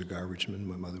father was a garbageman,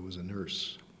 my mother was a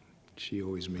nurse. She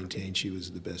always maintained she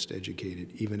was the best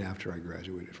educated, even after I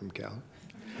graduated from Cal.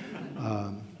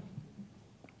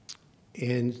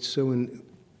 And so in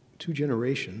 2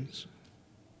 generations,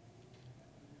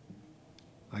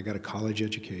 I got a college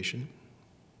education.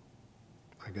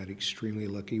 I got extremely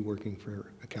lucky working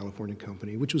for a California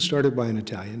company, which was started by an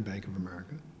Italian, Bank of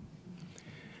America.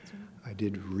 I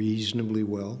did reasonably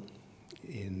well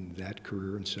in that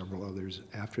career and several others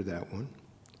after that one.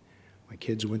 My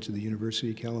kids went to the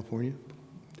University of California.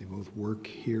 They both work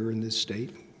here in this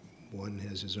state. One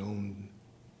has his own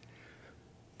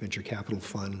venture capital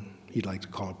fund. He'd like to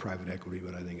call it private equity,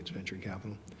 but I think it's venture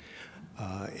capital.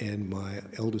 And my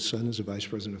eldest son is a vice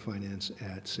president of finance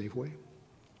at Safeway.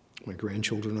 My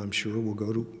grandchildren, I'm sure, will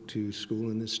go to school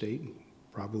in this state,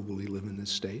 probably live in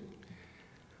this state.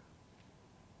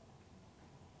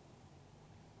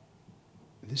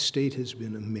 This state has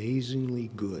been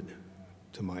amazingly good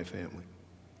to my family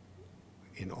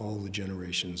in all the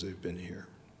generations they've been here.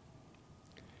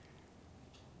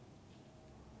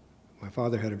 My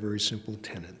father had a very simple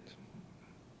tenet,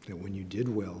 that when you did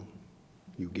well,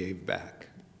 you gave back.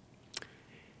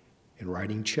 And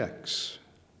writing checks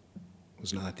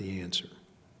was not the answer,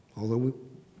 although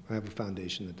I have a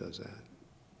foundation that does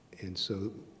that. And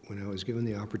so when I was given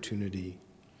the opportunity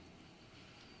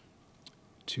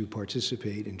to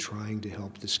participate in trying to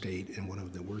help the state in one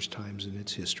of the worst times in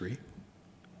its history,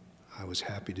 I was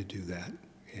happy to do that.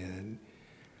 And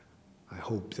I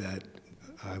hope that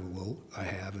I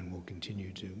have and will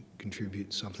continue to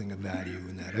contribute something of value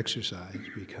in that exercise,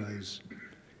 because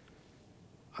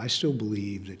I still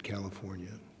believe that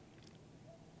California,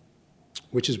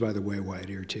 which is, by the way, why it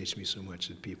irritates me so much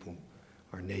that people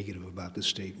are negative about the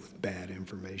state with bad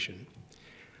information,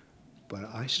 but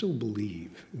I still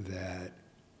believe that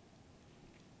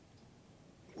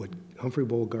what Humphrey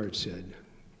Bogart said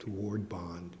to Ward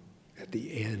Bond at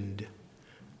the end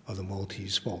of the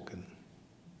Maltese Falcon,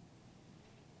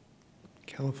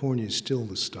 California is still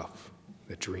the stuff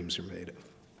that dreams are made of.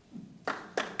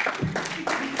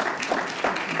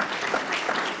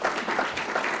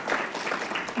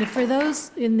 Now, for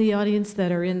those in the audience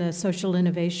that are in the social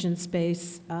innovation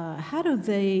space, how do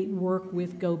they work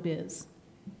with GoBiz?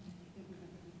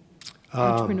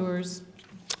 Entrepreneurs?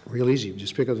 Real easy.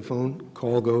 Just pick up the phone,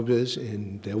 call GoBiz,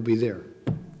 and they'll be there.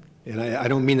 And I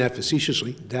don't mean that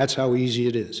facetiously. That's how easy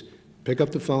it is. Pick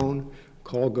up the phone,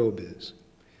 call GoBiz.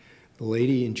 The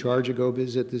lady in charge of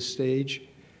GoBiz at this stage,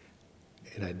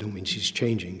 and I don't mean she's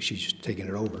changing, she's taking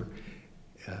it over,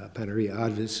 Panaria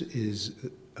Advis is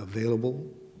available.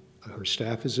 Her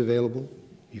staff is available.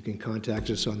 You can contact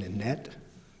us on the net.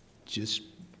 Just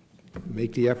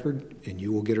make the effort, and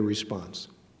you will get a response.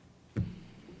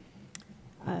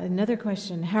 Another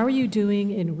question, how are you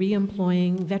doing in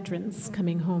re-employing veterans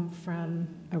coming home from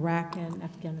Iraq and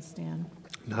Afghanistan?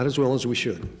 Not as well as we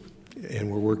should,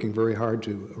 and we're working very hard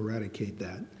to eradicate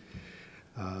that.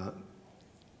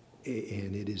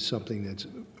 And it is something that's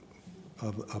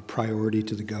of a priority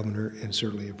to the governor and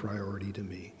certainly a priority to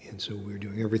me. And so we're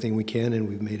doing everything we can, and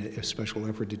we've made a special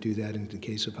effort to do that in the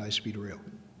case of high-speed rail.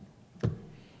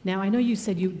 Now, I know you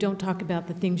said you don't talk about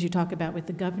the things you talk about with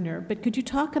the governor, but could you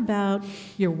talk about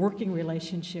your working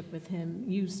relationship with him?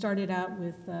 You started out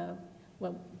with,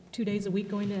 2 days a week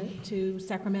going to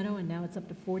Sacramento, and now it's up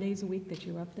to 4 days a week that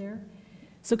you're up there.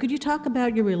 So could you talk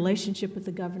about your relationship with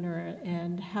the governor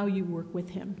and how you work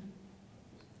with him?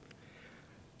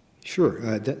 Sure,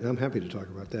 I'm happy to talk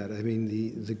about that. I mean,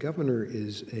 the governor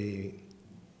is a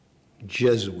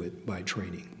Jesuit by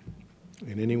training.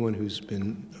 And anyone who's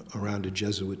been around a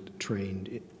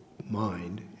Jesuit-trained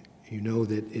mind, you know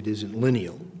that it isn't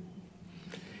lineal.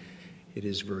 It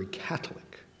is very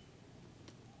Catholic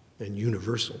and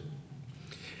universal.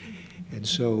 And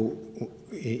so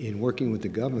in working with the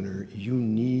governor, you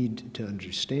need to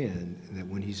understand that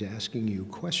when he's asking you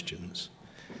questions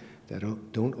that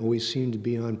don't always seem to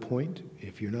be on point,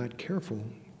 if you're not careful,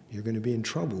 you're going to be in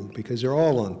trouble because they're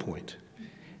all on point.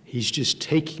 He's just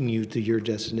taking you to your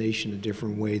destination a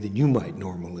different way than you might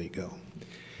normally go.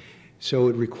 So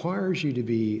it requires you to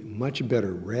be much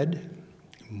better read,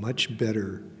 much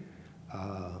better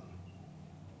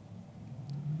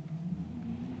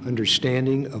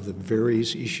understanding of the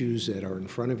various issues that are in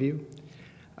front of you.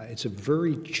 It's a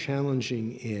very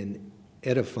challenging and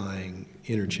edifying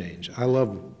interchange. I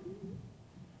love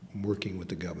working with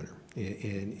the governor,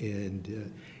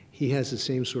 and he has the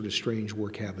same sort of strange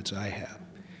work habits I have.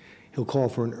 He'll call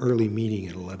for an early meeting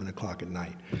at 11 o'clock at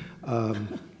night.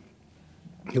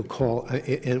 He'll call,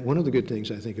 and one of the good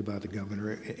things I think about the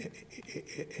governor,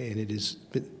 and it has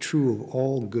been true of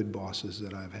all good bosses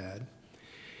that I've had,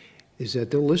 is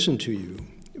that they'll listen to you,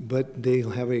 but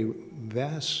they'll have a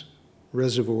vast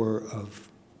reservoir of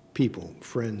people,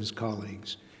 friends,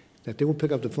 colleagues, that they will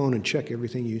pick up the phone and check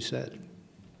everything you said.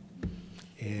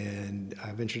 And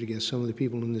I venture to guess some of the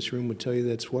people in this room would tell you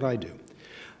that's what I do.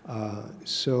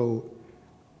 So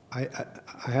I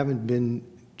haven't been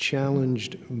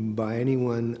challenged by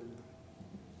anyone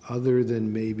other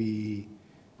than maybe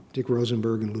Dick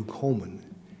Rosenberg and Luke Holman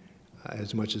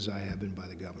as much as I have been by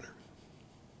the governor.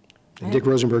 And Dick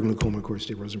Rosenberg and Luke Holman, of course,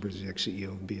 Dick Rosenberg is the ex-CEO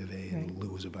of B of A, and right. Lou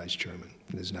was a vice chairman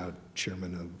and is now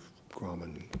chairman of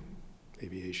Grumman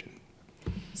Aviation.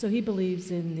 So he believes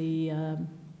in the,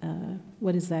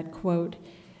 what is that quote?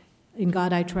 In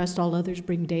God I trust, all others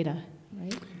bring data,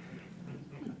 right?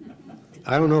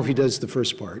 I don't know if he does the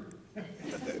first part,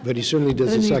 but he certainly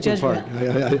does the second part.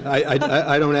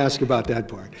 I don't ask about that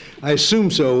part. I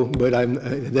assume so, but I'm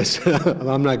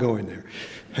not going there.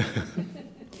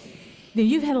 Now,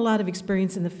 you've had a lot of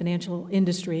experience in the financial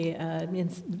industry, in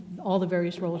all the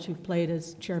various roles you've played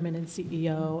as chairman and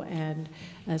CEO and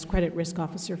as credit risk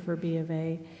officer for B of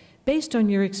A. Based on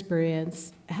your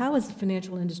experience, how has the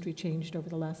financial industry changed over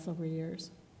the last several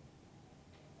years?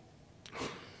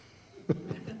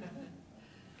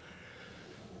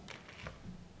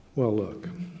 Well, look,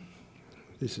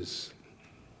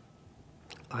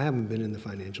 I haven't been in the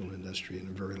financial industry in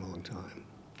a very long time.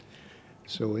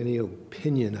 So any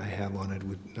opinion I have on it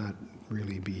would not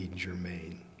really be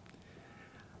germane.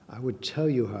 I would tell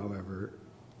you, however,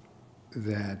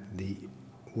 that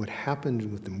what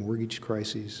happened with the mortgage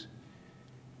crisis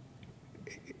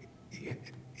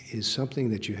is something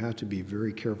that you have to be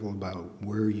very careful about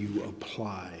where you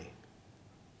apply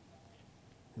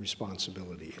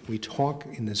responsibility. We talk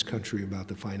in this country about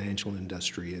the financial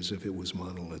industry as if it was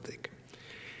monolithic.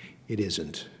 It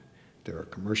isn't. There are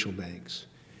commercial banks.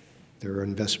 There are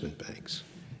investment banks,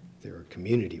 there are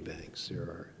community banks, there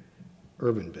are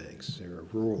urban banks, there are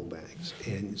rural banks.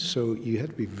 And so you have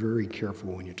to be very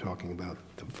careful when you're talking about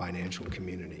the financial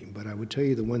community. But I would tell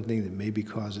you the one thing that maybe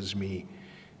causes me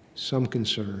some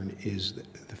concern is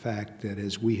the fact that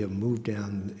as we have moved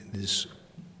down this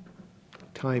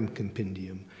time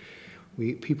compendium,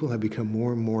 people have become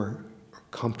more and more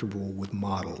comfortable with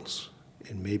models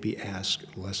and maybe ask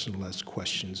less and less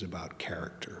questions about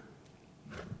character.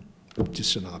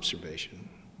 Just an observation.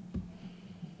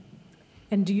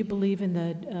 And do you believe in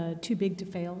the too big to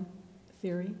fail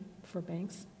theory for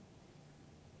banks?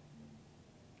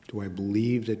 Do I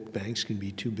believe that banks can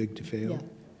be too big to fail?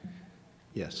 Yeah.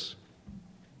 Yes.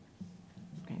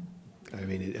 Okay. I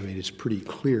mean, it's pretty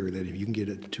clear that if you can get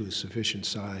it to a sufficient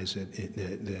size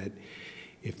that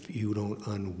if you don't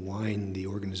unwind the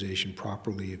organization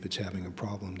properly, if it's having a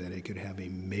problem, that it could have a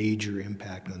major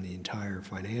impact on the entire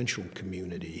financial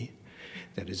community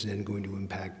that is then going to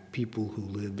impact people who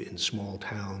live in small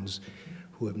towns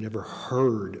who have never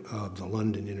heard of the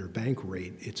London interbank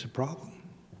rate. It's a problem.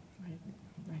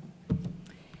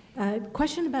 Right.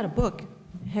 Question about a book.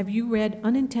 Have you read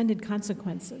Unintended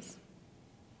Consequences?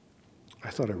 I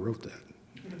thought I wrote that.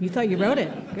 You thought you wrote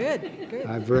it? Good, good.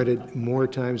 I've read it more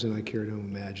times than I care to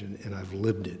imagine, and I've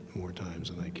lived it more times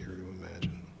than I care to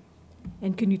imagine.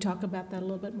 And can you talk about that a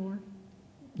little bit more?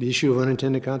 The issue of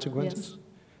unintended consequences? Yes.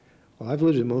 Well, I've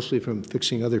lived it mostly from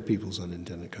fixing other people's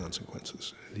unintended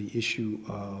consequences. The issue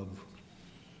of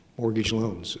mortgage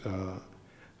loans.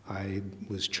 I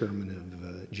was chairman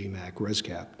of GMAC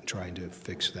ResCap, trying to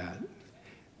fix that.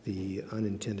 The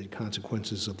unintended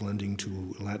consequences of lending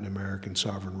to Latin American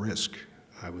sovereign risk.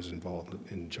 I was involved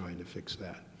in trying to fix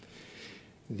that.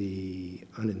 The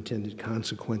unintended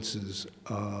consequences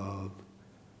of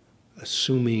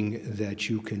assuming that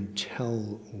you can tell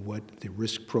what the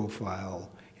risk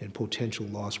profile and potential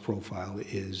loss profile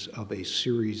is of a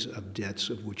series of debts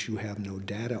of which you have no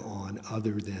data on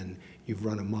other than you've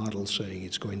run a model saying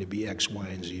it's going to be X, Y,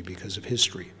 and Z because of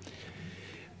history.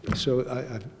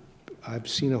 So I've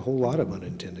seen a whole lot of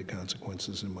unintended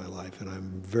consequences in my life, and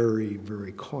I'm very,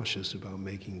 very cautious about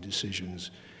making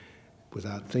decisions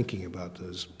without thinking about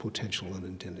those potential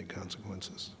unintended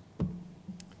consequences.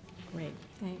 Great,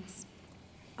 thanks.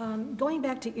 Going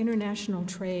back to international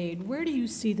trade, where do you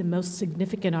see the most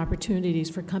significant opportunities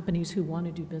for companies who want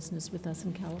to do business with us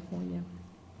in California?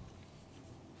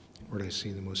 Where do I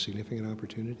see the most significant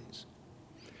opportunities?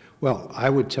 Well,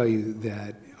 I would tell you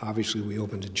that obviously we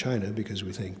opened in China because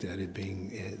we think that it being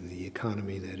the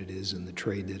economy that it is and the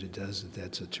trade that it does,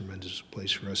 that's a tremendous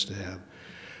place for us to have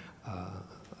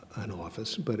an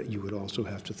office. But you would also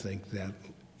have to think that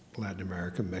Latin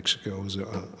America, Mexico is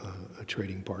a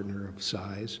trading partner of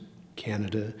size.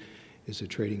 Canada is a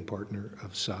trading partner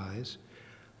of size.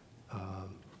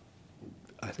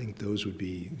 I think those would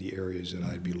be the areas that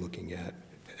I'd be looking at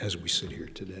as we sit here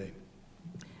today.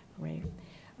 Great.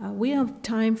 We have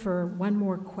time for one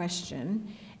more question.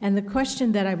 And the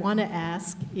question that I want to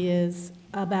ask is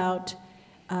about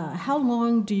how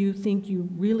long do you think you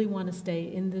really want to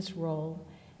stay in this role?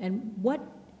 And what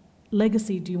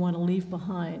legacy do you want to leave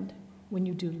behind when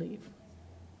you do leave?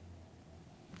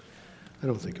 I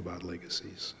don't think about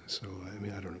legacies. So, I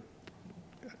mean, I don't know.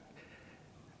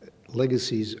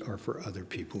 Legacies are for other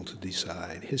people to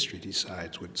decide. History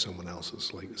decides what someone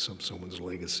else's, someone's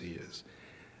legacy is.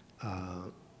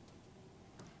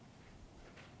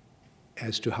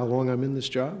 As to how long I'm in this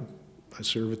job, I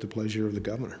serve at the pleasure of the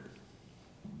governor.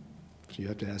 So you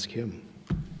have to ask him.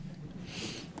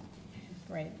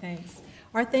 Great, thanks.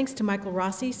 Our thanks to Michael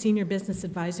Rossi, Senior Business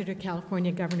Advisor to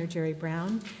California Governor Jerry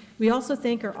Brown. We also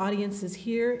thank our audiences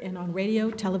here and on radio,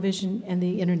 television, and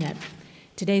the internet.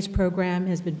 Today's program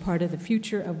has been part of the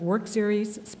Future of Work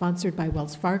series, sponsored by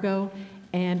Wells Fargo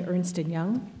and Ernst &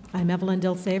 Young. I'm Evelyn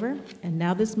Dilsaver, and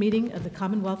now this meeting of the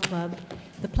Commonwealth Club,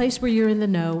 the place where you're in the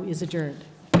know, is adjourned.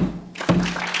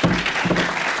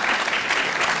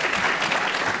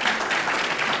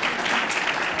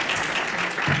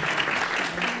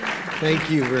 Thank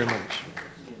you very much.